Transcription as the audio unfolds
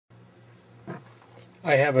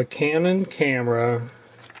I have a Canon camera.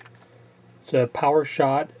 It's a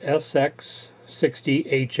PowerShot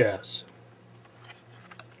SX60 HS.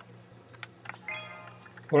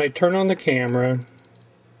 When I turn on the camera,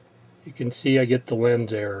 you can see I get the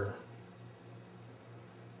lens error.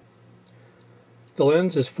 The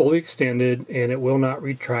lens is fully extended and it will not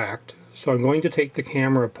retract, so I'm going to take the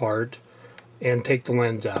camera apart and take the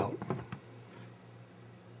lens out.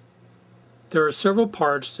 There are several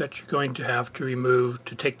parts that you're going to have to remove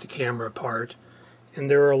to take the camera apart,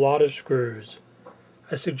 and there are a lot of screws.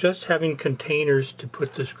 I suggest having containers to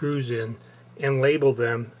put the screws in and label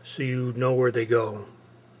them so you know where they go.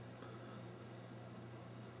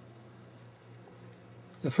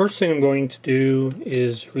 The first thing I'm going to do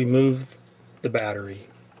is remove the battery.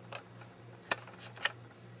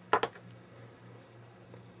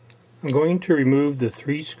 I'm going to remove the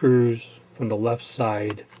 3 screws from the left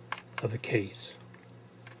side of the case.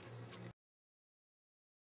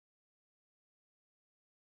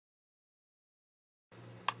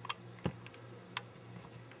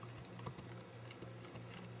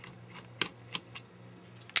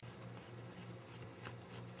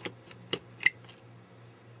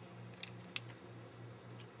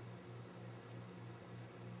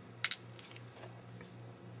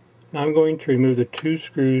 Now I'm going to remove the 2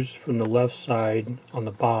 screws from the left side on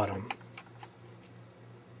the bottom.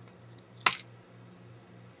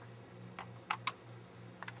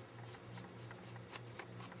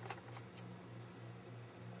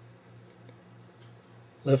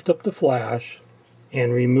 Lift up the flash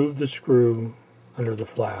and remove the screw under the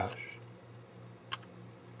flash.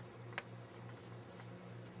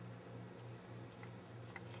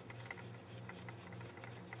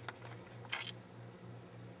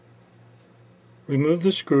 Remove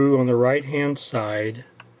the screw on the right hand side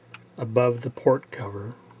above the port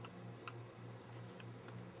cover.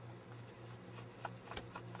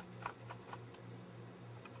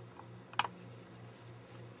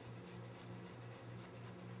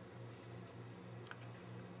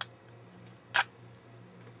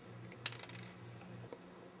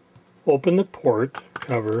 Open the port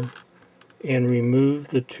cover and remove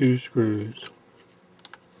the 2 screws.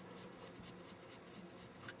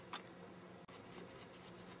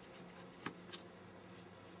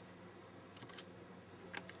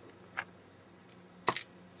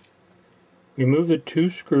 Remove the 2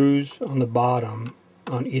 screws on the bottom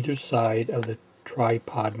on either side of the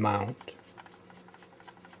tripod mount.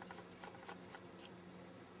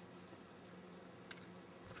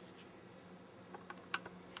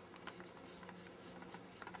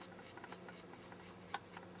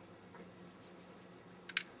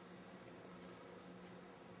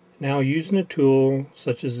 Now, using a tool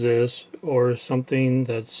such as this or something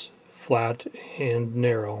that's flat and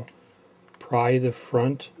narrow, pry the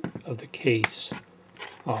front of the case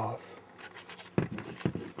off.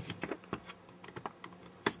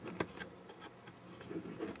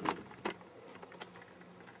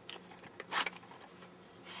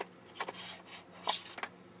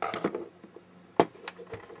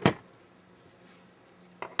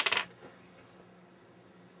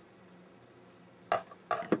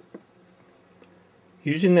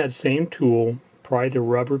 Using that same tool, pry the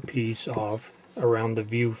rubber piece off around the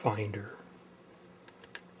viewfinder.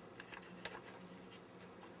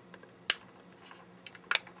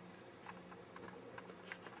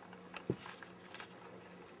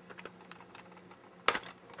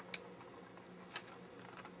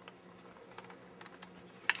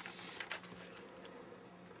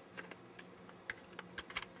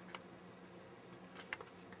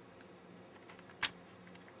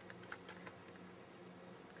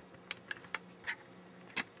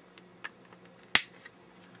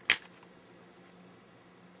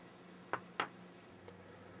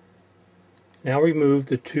 Now remove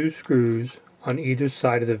the 2 screws on either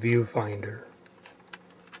side of the viewfinder.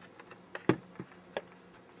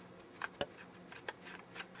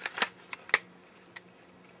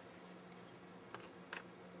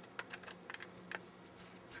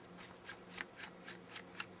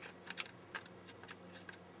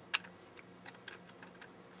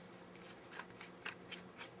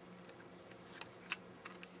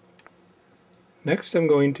 Next, I'm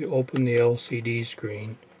going to open the LCD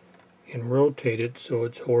screen and rotate it so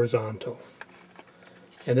it's horizontal.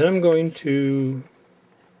 And then I'm going to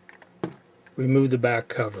remove the back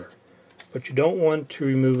cover. But you don't want to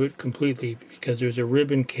remove it completely because there's a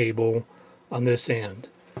ribbon cable on this end.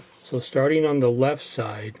 So starting on the left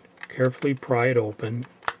side, carefully pry it open.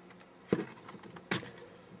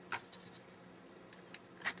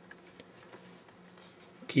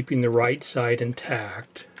 Keeping the right side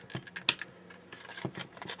intact.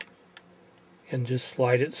 and just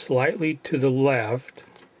slide it slightly to the left,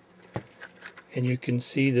 and you can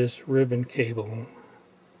see this ribbon cable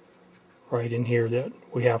right in here that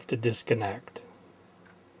we have to disconnect.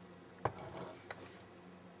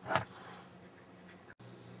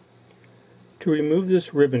 To remove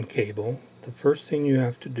this ribbon cable, the first thing you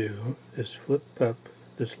have to do is flip up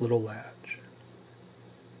this little latch.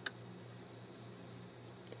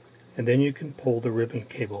 And then you can pull the ribbon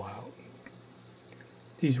cable out.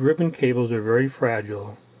 These ribbon cables are very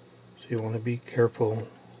fragile, so you want to be careful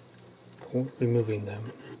removing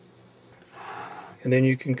them. And then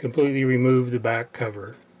you can completely remove the back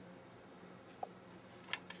cover.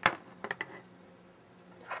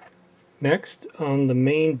 Next, on the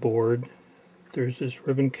main board, there's this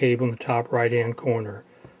ribbon cable in the top right hand corner.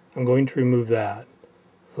 I'm going to remove that.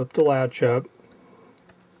 Flip the latch up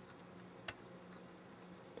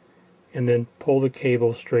and then pull the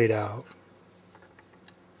cable straight out.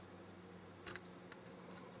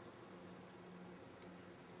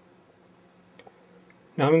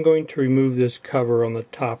 Now I'm going to remove this cover on the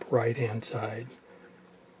top right hand side.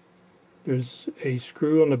 There's a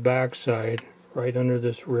screw on the back side right under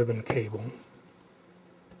this ribbon cable.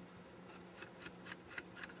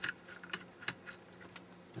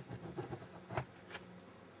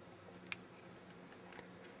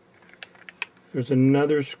 There's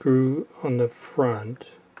another screw on the front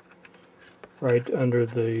right under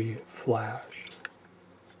the flash.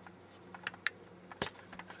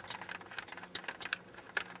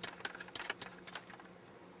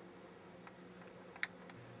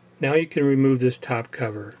 Now you can remove this top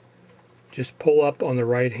cover. Just pull up on the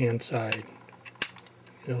right hand side.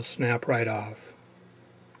 It'll snap right off.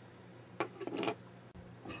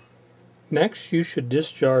 Next, you should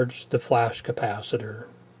discharge the flash capacitor.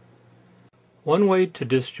 One way to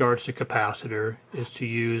discharge the capacitor is to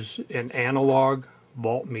use an analog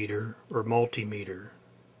voltmeter or multimeter.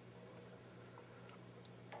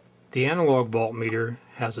 The analog voltmeter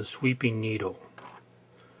has a sweeping needle.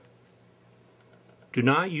 Do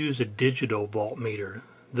not use a digital voltmeter.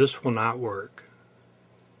 This will not work.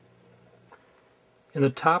 In the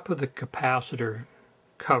top of the capacitor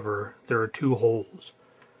cover, there are two holes.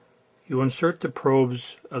 You insert the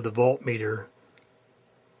probes of the voltmeter,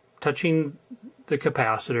 touching the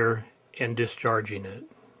capacitor and discharging it.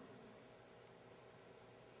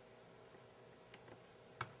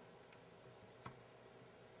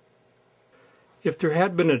 If there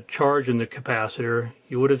had been a charge in the capacitor,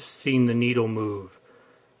 you would have seen the needle move.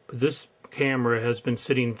 But this camera has been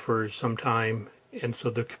sitting for some time, and so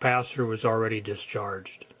the capacitor was already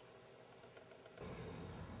discharged.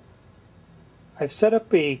 I've set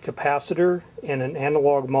up a capacitor and an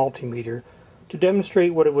analog multimeter to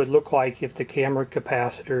demonstrate what it would look like if the camera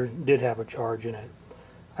capacitor did have a charge in it.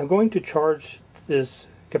 I'm going to charge this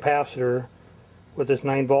capacitor with this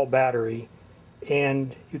 9-volt battery,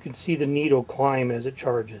 and you can see the needle climb as it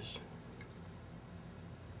charges.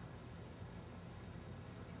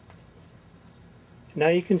 Now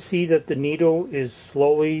you can see that the needle is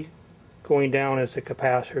slowly going down as the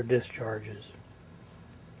capacitor discharges.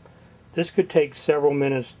 This could take several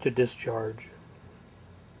minutes to discharge.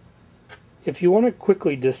 If you want to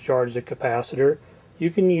quickly discharge the capacitor, you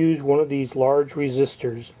can use one of these large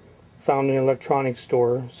resistors found in an electronics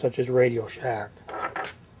store such as Radio Shack.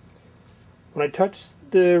 When I touch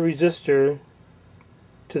the resistor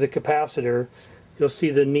to the capacitor, you'll see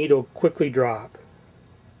the needle quickly drop.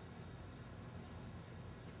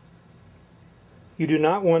 You do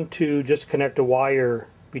not want to just connect a wire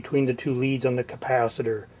between the two leads on the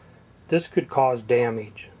capacitor. This could cause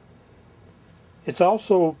damage. It's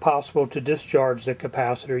also possible to discharge the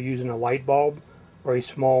capacitor using a light bulb or a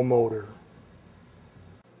small motor.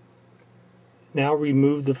 Now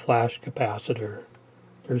remove the flash capacitor.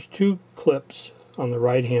 There's two clips on the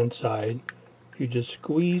right hand side. You just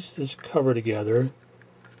squeeze this cover together,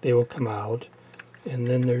 they will come out, and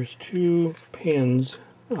then there's two pins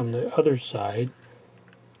on the other side.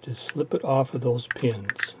 Just slip it off of those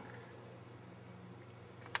pins.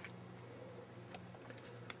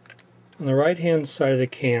 On the right hand side of the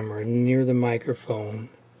camera, near the microphone,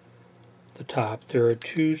 the top, there are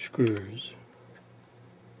two screws.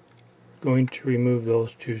 We're going to remove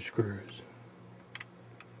those two screws.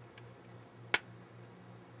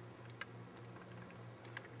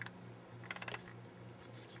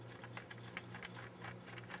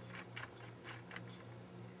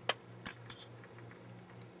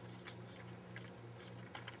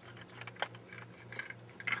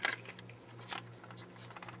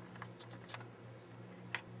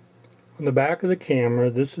 On the back of the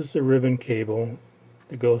camera, this is the ribbon cable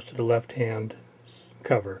that goes to the left hand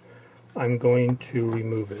cover. I'm going to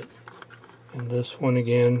remove it. And this one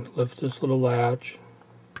again, lift this little latch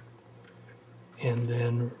and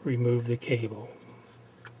then remove the cable.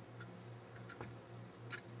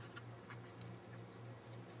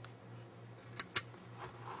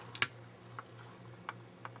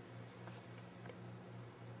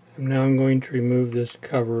 And now I'm going to remove this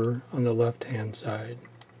cover on the left hand side.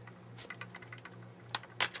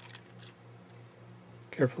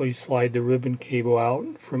 Carefully slide the ribbon cable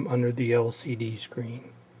out from under the LCD screen.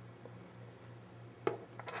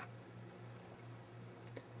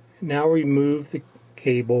 Now remove the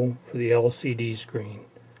cable for the LCD screen.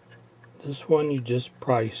 This one you just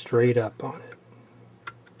pry straight up on it.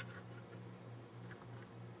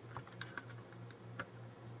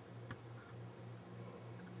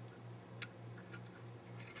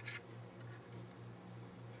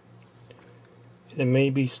 And it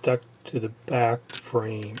may be stuck to the back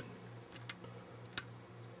frame.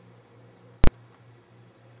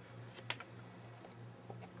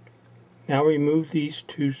 Now remove these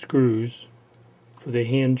two screws for the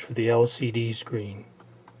hinge for the LCD screen.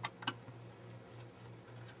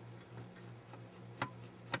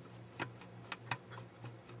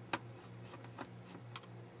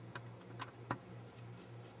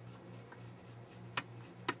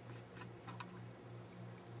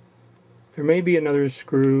 There may be another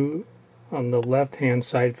screw on the left hand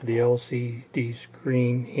side for the LCD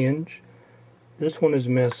screen hinge. This one is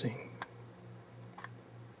missing.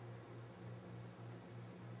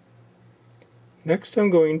 Next I'm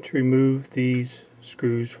going to remove these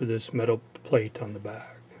screws for this metal plate on the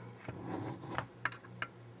back.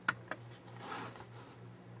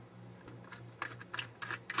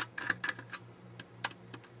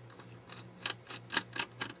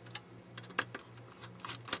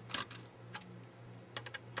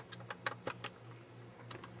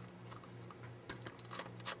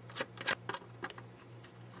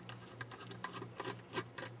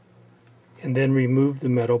 And then remove the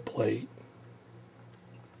metal plate.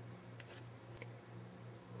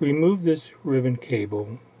 Remove this ribbon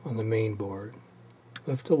cable on the main board.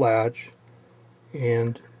 Lift the latch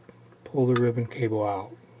and pull the ribbon cable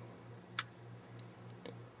out.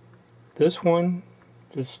 This one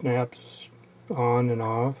just snaps on and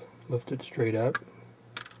off. Lift it straight up.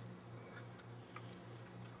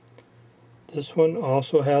 This one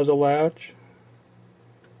also has a latch.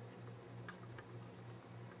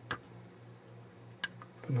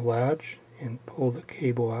 Open the latch and pull the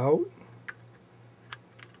cable out.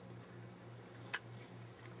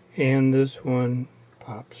 And this one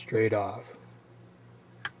pops straight off.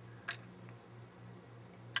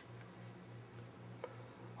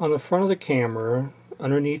 On the front of the camera,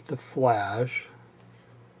 underneath the flash,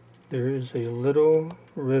 there is a little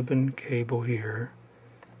ribbon cable here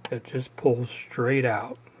that just pulls straight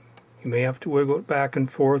out. You may have to wiggle it back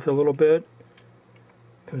and forth a little bit.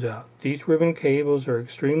 Comes out. These ribbon cables are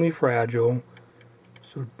extremely fragile,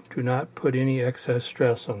 so do not put any excess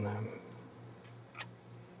stress on them.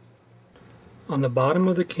 On the bottom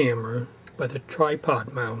of the camera, by the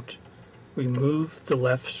tripod mount, remove the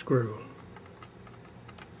left screw.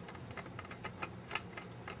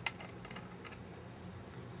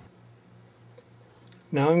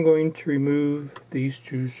 Now I'm going to remove these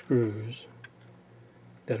two screws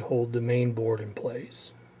that hold the main board in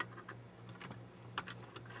place.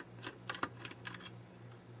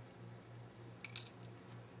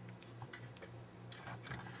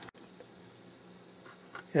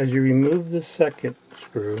 As you remove the second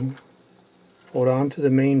screw, hold on to the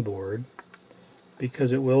main board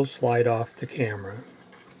because it will slide off the camera.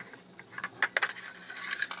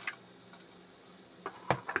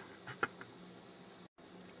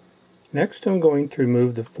 Next I'm going to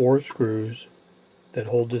remove the 4 screws that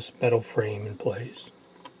hold this metal frame in place.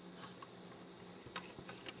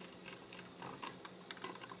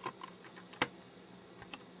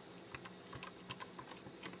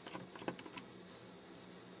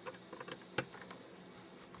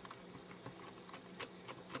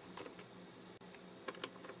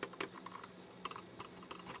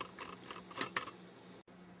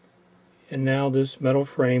 And now this metal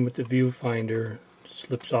frame with the viewfinder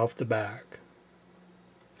slips off the back.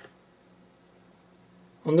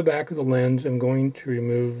 On the back of the lens, I'm going to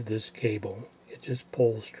remove this cable. It just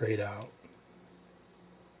pulls straight out.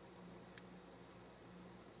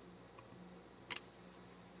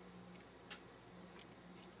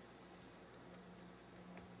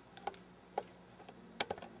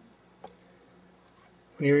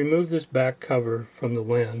 When you remove this back cover from the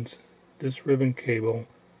lens, this ribbon cable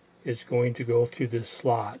is going to go through this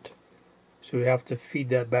slot. So you have to feed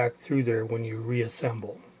that back through there when you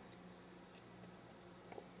reassemble.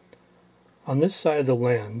 On this side of the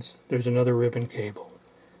lens, there's another ribbon cable,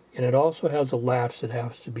 and it also has a latch that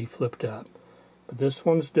has to be flipped up. But this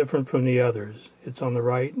one's different from the others. It's on the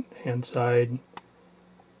right hand side,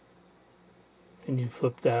 and you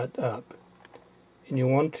flip that up. And you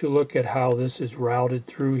want to look at how this is routed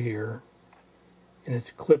through here, and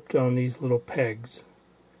it's clipped on these little pegs.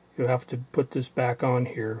 You'll have to put this back on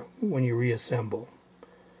here when you reassemble.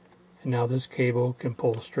 And now this cable can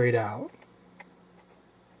pull straight out.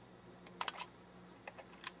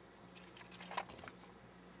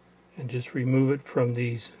 And just remove it from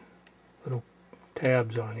these little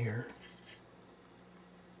tabs on here.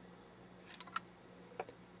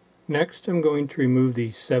 Next, I'm going to remove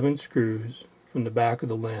these 7 screws from the back of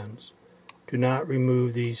the lens. Do not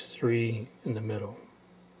remove these 3 in the middle.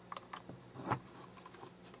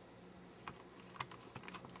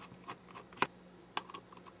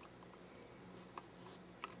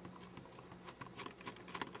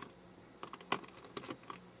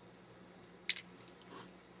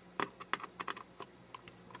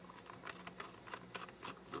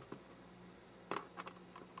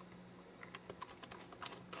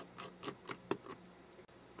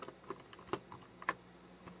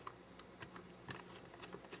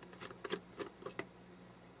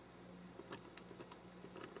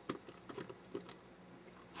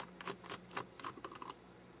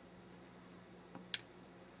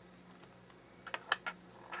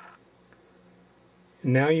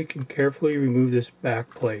 And now you can carefully remove this back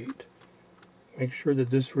plate. Make sure that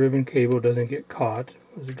this ribbon cable doesn't get caught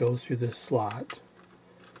as it goes through this slot.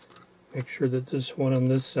 Make sure that this one on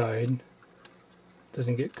this side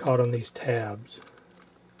doesn't get caught on these tabs.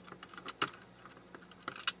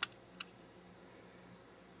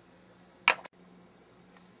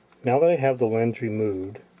 Now that I have the lens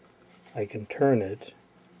removed, I can turn it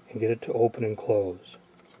and get it to open and close.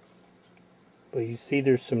 But you see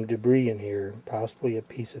there's some debris in here, possibly a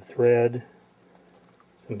piece of thread,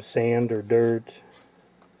 some sand or dirt,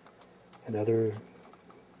 and other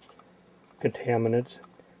contaminants.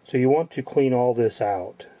 So you want to clean all this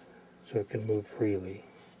out so it can move freely.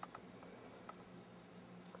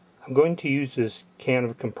 I'm going to use this can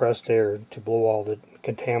of compressed air to blow all the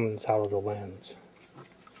contaminants out of the lens.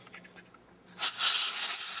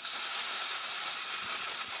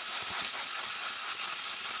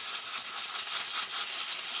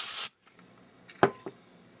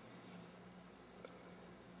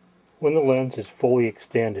 When the lens is fully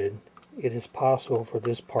extended, it is possible for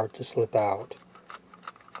this part to slip out.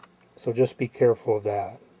 So just be careful of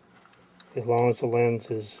that. As long as the lens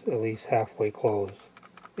is at least halfway closed,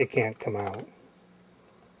 it can't come out.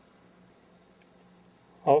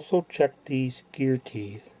 Also check these gear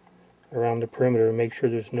teeth around the perimeter and make sure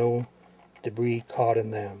there's no debris caught in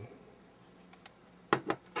them.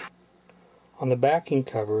 On the backing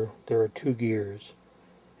cover, there are 2 gears.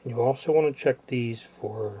 And you also want to check these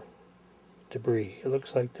for debris. It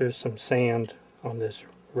looks like there's some sand on this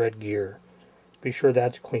red gear. Be sure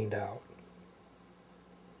that's cleaned out.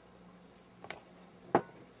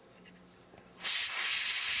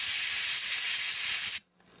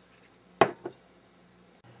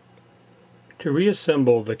 To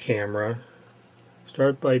reassemble the camera,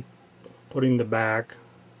 start by putting the back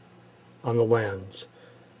on the lens.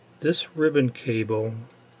 This ribbon cable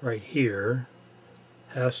right here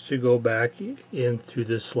has to go back in through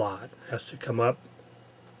this slot. Has to come up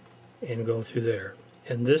and go through there.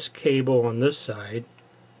 And this cable on this side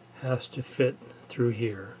has to fit through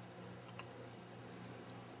here.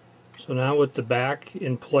 So now with the back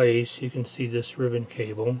in place, you can see this ribbon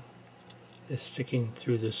cable is sticking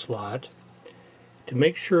through this slot. To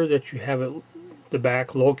make sure that you have the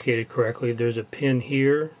back located correctly, there's a pin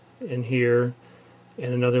here and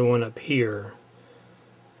another one up here.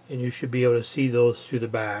 And you should be able to see those through the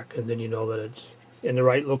back, and then you know that it's in the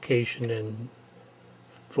right location and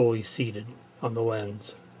fully seated on the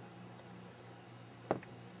lens.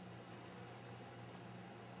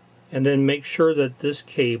 And then make sure that this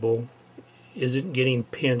cable isn't getting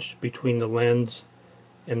pinched between the lens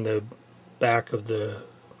and the back of the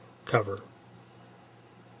cover.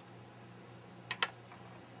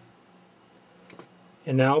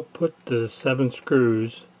 And now put the 7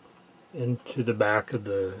 screws into the back of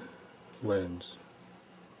the lens.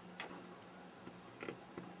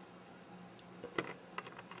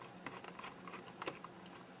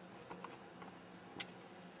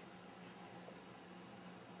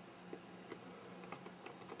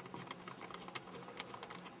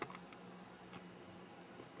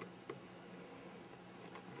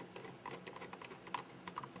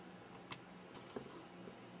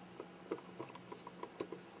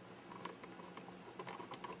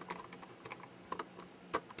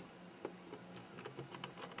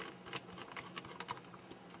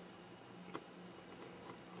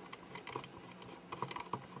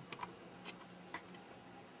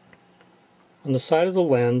 On the side of the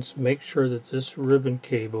lens, make sure that this ribbon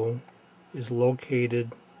cable is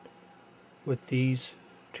located with these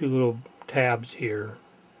two little tabs here,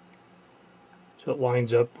 so it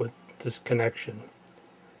lines up with this connection.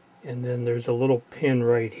 And then there's a little pin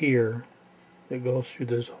right here that goes through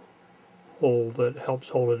this hole that helps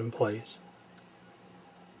hold it in place.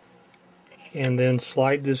 And then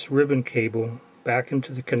slide this ribbon cable back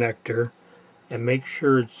into the connector and make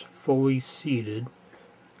sure it's fully seated.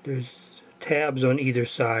 There's tabs on either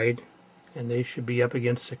side and they should be up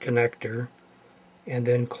against the connector, and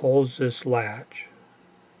then close this latch.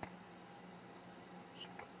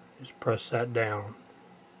 Just press that down.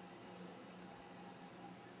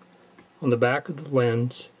 On the back of the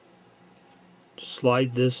lens,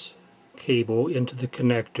 slide this cable into the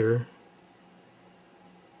connector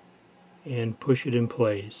and push it in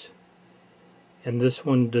place. And this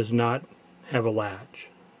one does not have a latch.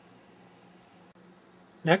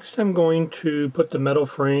 Next, I'm going to put the metal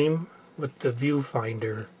frame with the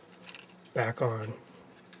viewfinder back on.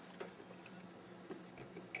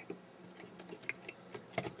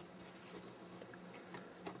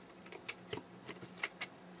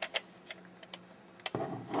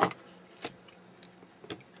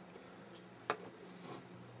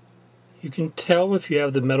 You can tell if you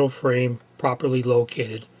have the metal frame properly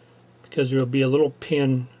located because there will be a little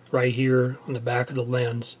pin right here on the back of the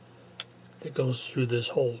lens that goes through this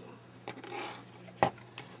hole.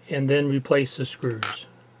 And then replace the screws.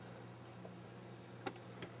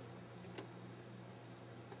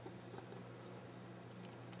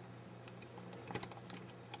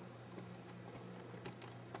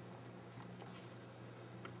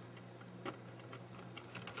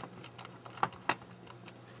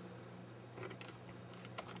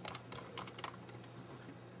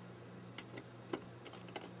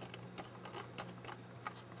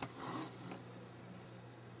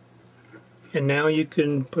 And now you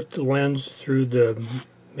can put the lens through the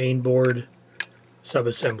main board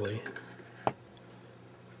subassembly.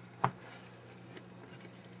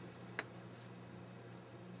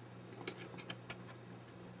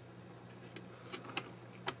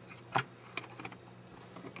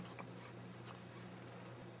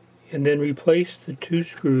 And then replace the two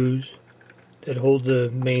screws that hold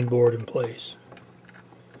the main board in place.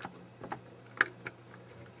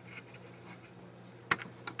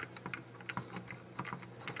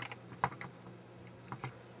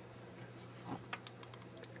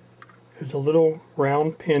 There's a little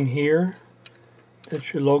round pin here that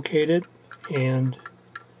should locate it, and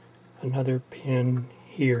another pin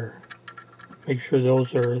here. Make sure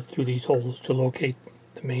those are through these holes to locate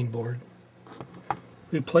the main board.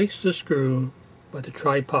 Replace the screw by the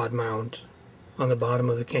tripod mount on the bottom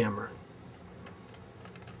of the camera.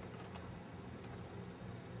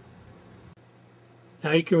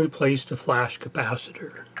 Now you can replace the flash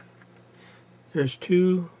capacitor. There's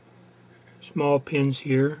two small pins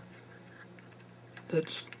here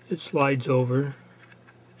that it slides over.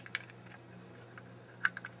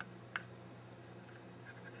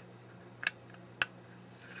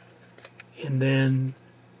 And then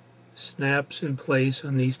snaps in place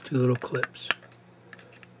on these two little clips.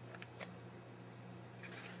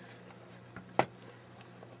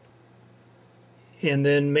 And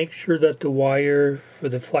then make sure that the wire for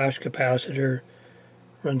the flash capacitor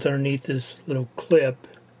runs underneath this little clip,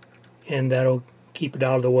 and that'll keep it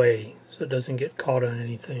out of the way so it doesn't get caught on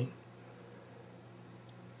anything.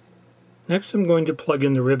 Next, I'm going to plug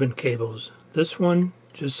in the ribbon cables. This one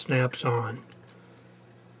just snaps on.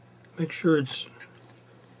 Make sure it's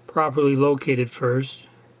properly located first,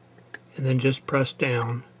 and then just press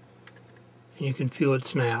down and you can feel it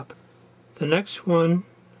snap. The next one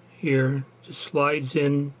here just slides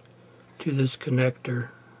in to this connector.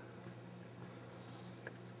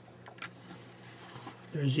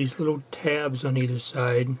 There's these little tabs on either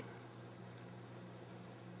side.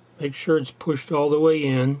 Make sure it's pushed all the way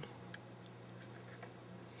in,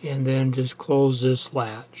 and then just close this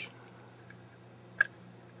latch.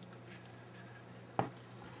 The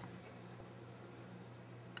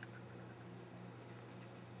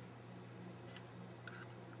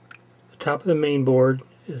top of the main board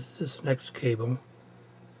is this next cable.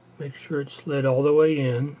 Make sure it's slid all the way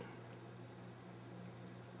in.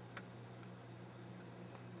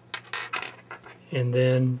 And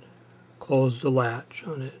then close the latch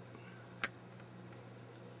on it.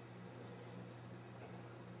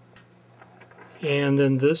 And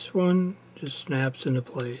then this one just snaps into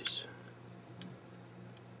place.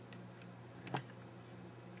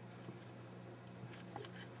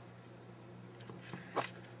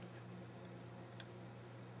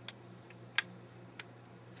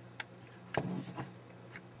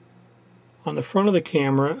 On the front of the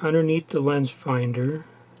camera, underneath the lens finder,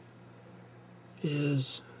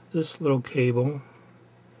 is this little cable,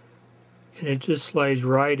 and it just slides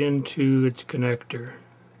right into its connector.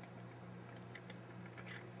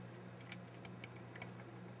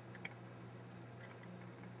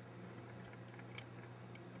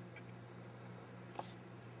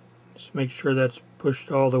 Just make sure that's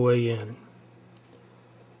pushed all the way in.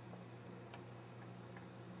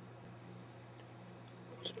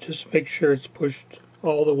 So just make sure it's pushed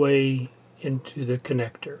all the way into the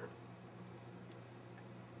connector.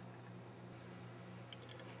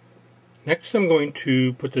 Next, I'm going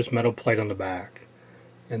to put this metal plate on the back,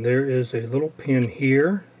 and there is a little pin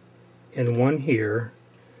here and one here,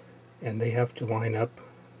 and they have to line up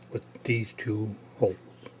with these two holes.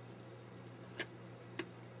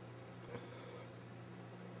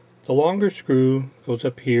 The longer screw goes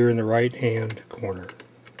up here in the right hand corner.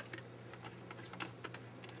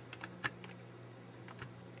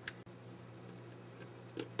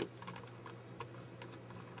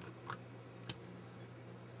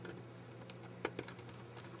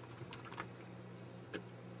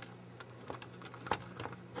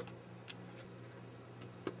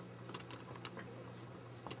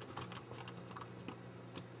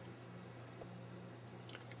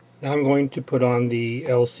 Now I'm going to put on the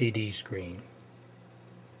LCD screen.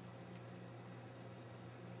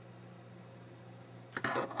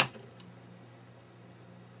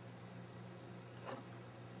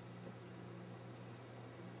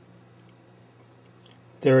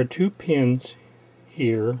 There are two pins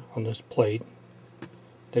here on this plate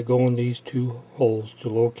that go in these two holes to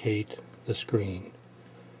locate the screen,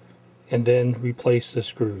 and then replace the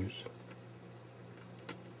screws.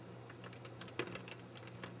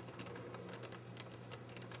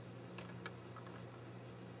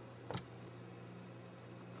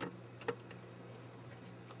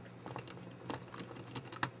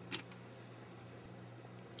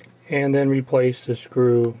 And then replace the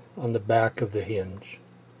screw on the back of the hinge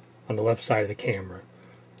on the left side of the camera.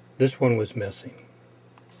 This one was missing.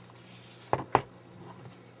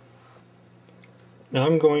 Now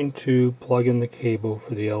I'm going to plug in the cable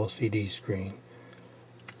for the LCD screen.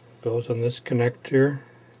 It goes on this connector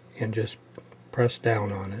and just press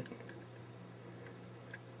down on it.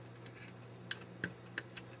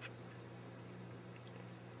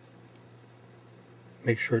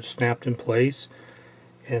 Make sure it's snapped in place,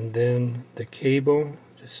 and then the cable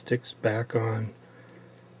just sticks back on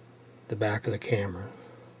the back of the camera.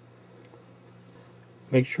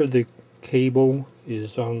 Make sure the cable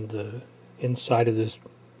is on the inside of this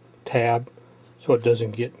tab so it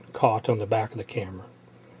doesn't get caught on the back of the camera.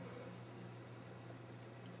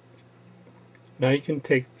 Now you can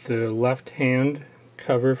take the left hand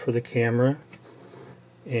cover for the camera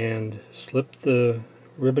and slip the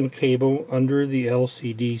ribbon cable under the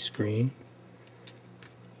LCD screen.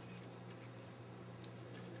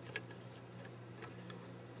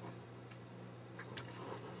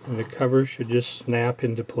 And the cover should just snap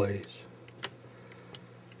into place.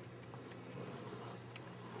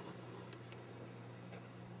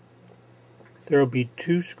 There will be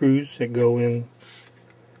two screws that go in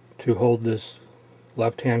to hold this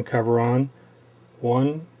left-hand cover on.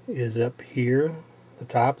 One is up here at the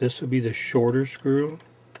top. This will be the shorter screw.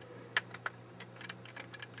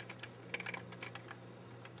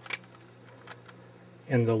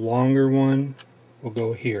 And the longer one will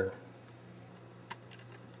go here.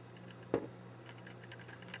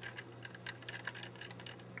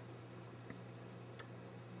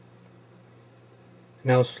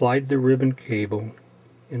 Now slide the ribbon cable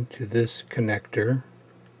into this connector.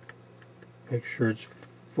 Make sure it's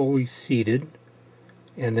fully seated,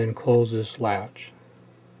 and then close this latch.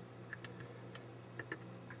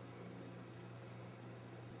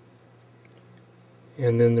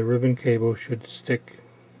 And then the ribbon cable should stick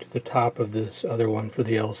to the top of this other one for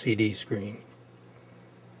the LCD screen.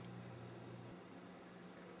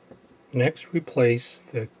 Next, replace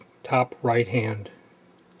the top right hand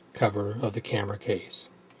cover of the camera case.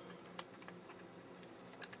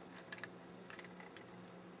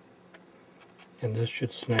 And this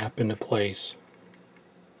should snap into place.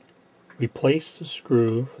 Replace the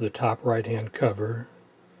screw for the top right hand cover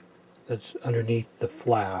that's underneath the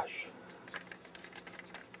flash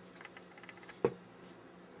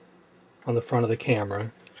on the front of the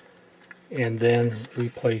camera, and then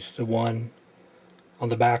replace the one on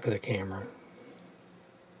the back of the camera.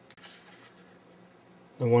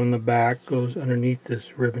 The one in the back goes underneath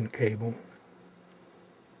this ribbon cable.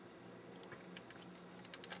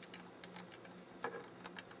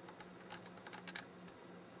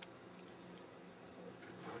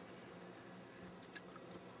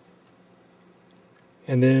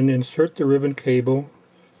 And then insert the ribbon cable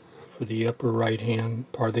for the upper right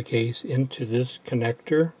hand part of the case into this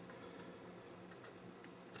connector,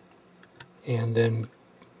 and then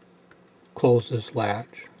close this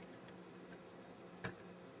latch.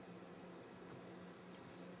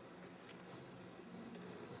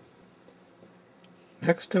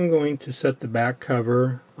 Next I'm going to set the back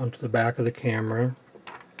cover onto the back of the camera,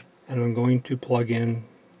 and I'm going to plug in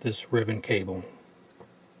this ribbon cable.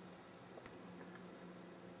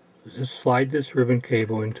 Just slide this ribbon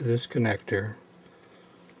cable into this connector,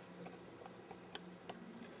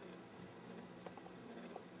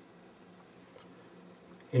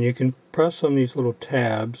 and you can press on these little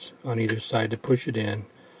tabs on either side to push it in.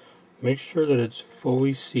 Make sure that it's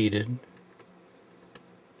fully seated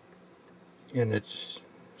and it's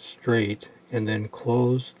straight, and then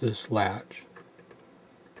close this latch.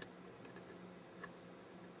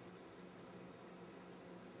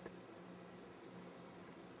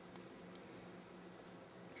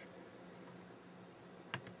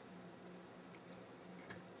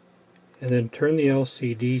 And then turn the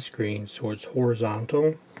LCD screen so it's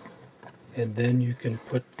horizontal, and then you can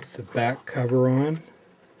put the back cover on,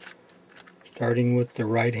 starting with the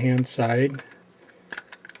right hand side.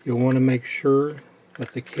 You'll want to make sure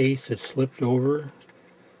that the case is slipped over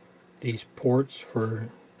these ports for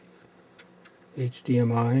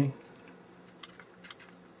HDMI.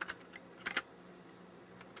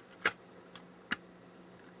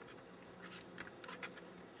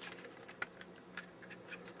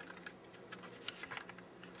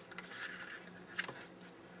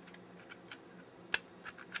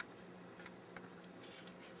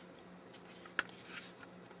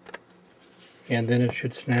 And then it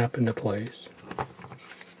should snap into place.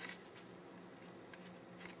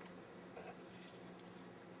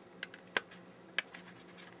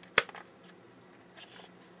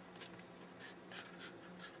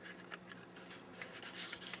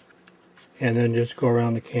 And then just go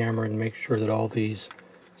around the camera and make sure that all these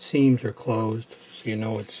seams are closed so you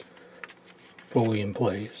know it's fully in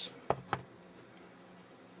place.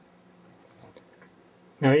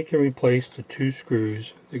 Now you can replace the two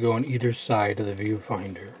screws that go on either side of the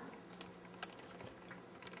viewfinder.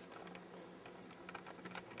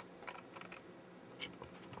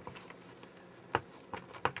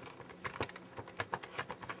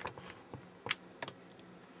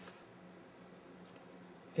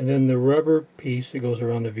 And then the rubber piece that goes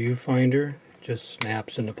around the viewfinder just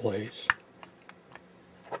snaps into place.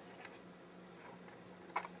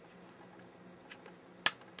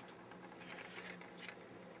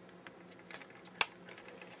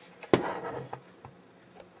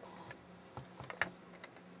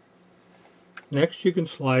 Next, you can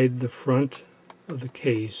slide the front of the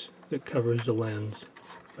case that covers the lens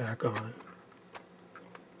back on.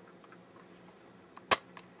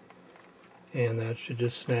 And that should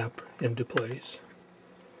just snap into place.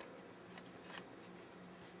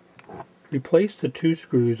 Replace the two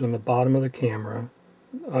screws on the bottom of the camera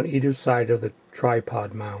on either side of the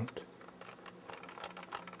tripod mount.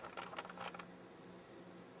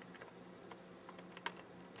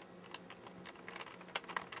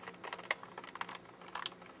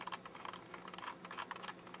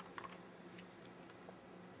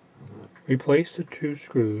 Replace the two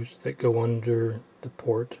screws that go under the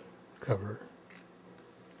port cover.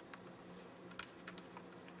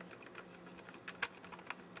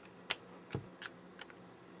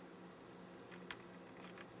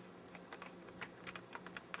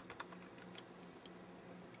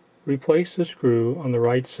 Replace the screw on the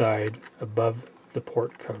right side above the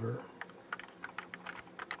port cover.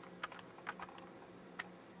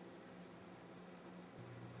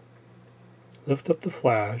 Lift up the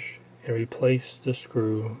flash and replace the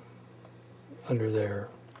screw under there.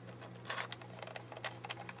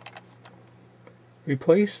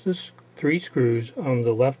 Replace the three screws on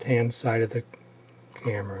the left hand side of the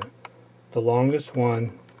camera. The longest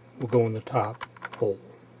one will go in the top hole.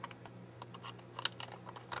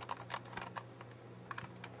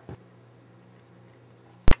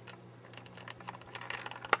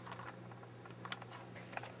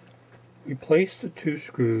 Replace the two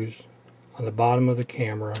screws on the bottom of the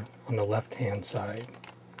camera on the left hand side.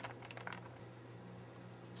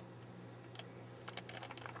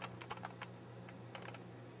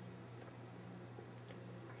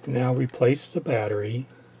 Now replace the battery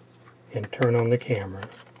and turn on the camera.